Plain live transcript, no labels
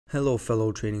Hello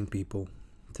fellow training people.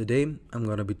 Today I'm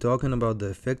going to be talking about the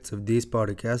effects of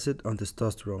D-Aspartic acid on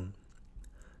testosterone.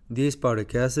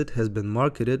 D-Aspartic acid has been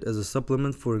marketed as a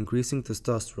supplement for increasing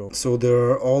testosterone. So there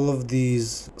are all of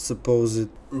these supposed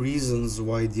reasons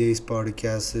why D-Aspartic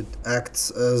acid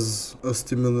acts as a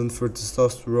stimulant for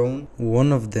testosterone.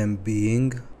 One of them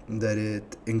being that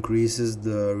it increases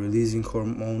the releasing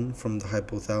hormone from the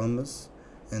hypothalamus,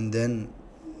 and then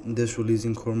this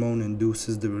releasing hormone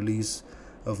induces the release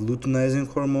of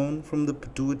luteinizing hormone from the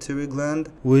pituitary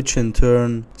gland, which in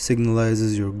turn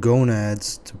signalizes your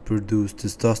gonads to produce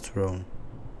testosterone.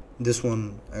 This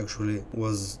one actually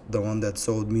was the one that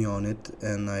sold me on it,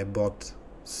 and I bought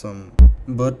some.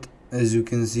 But as you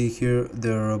can see here,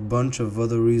 there are a bunch of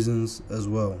other reasons as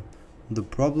well. The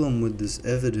problem with this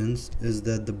evidence is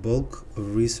that the bulk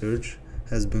of research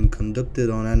has been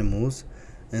conducted on animals,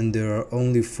 and there are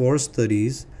only 4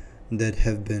 studies that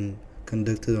have been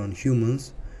conducted on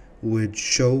humans which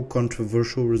show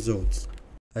controversial results.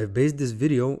 I've based this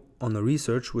video on a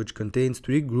research which contains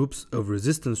 3 groups of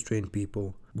resistance trained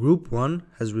people. Group 1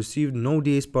 has received no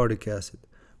D-Aspartic acid.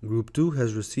 Group 2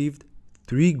 has received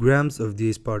 3 grams of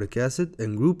D-Aspartic acid,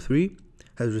 and Group 3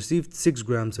 has received 6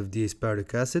 grams of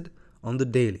D-Aspartic acid on the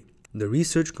daily. The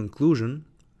research conclusion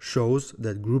shows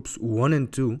that groups 1 and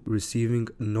 2 receiving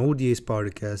no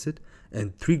D-Aspartic acid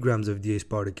and 3 grams of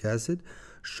D-Aspartic acid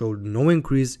showed no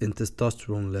increase in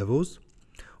testosterone levels,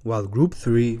 while group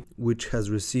 3, which has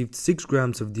received 6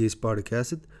 grams of D-Aspartic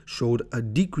acid, showed a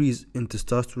decrease in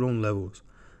testosterone levels.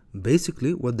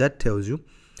 Basically, what that tells you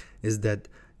is that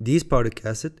D-Aspartic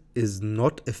acid is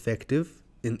not effective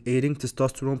in aiding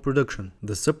testosterone production.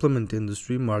 The supplement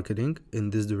industry marketing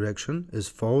in this direction is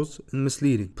false and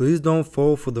misleading. Please don't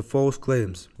fall for the false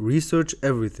claims. Research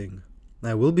everything.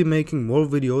 I will be making more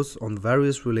videos on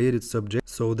various related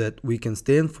subjects so that we can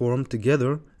stay informed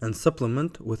together and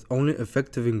supplement with only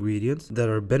effective ingredients that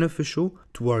are beneficial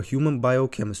to our human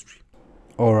biochemistry.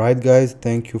 Alright guys,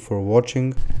 thank you for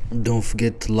watching. Don't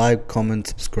forget to like, comment,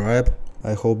 subscribe.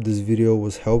 I hope this video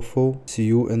was helpful. See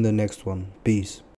you in the next one. Peace.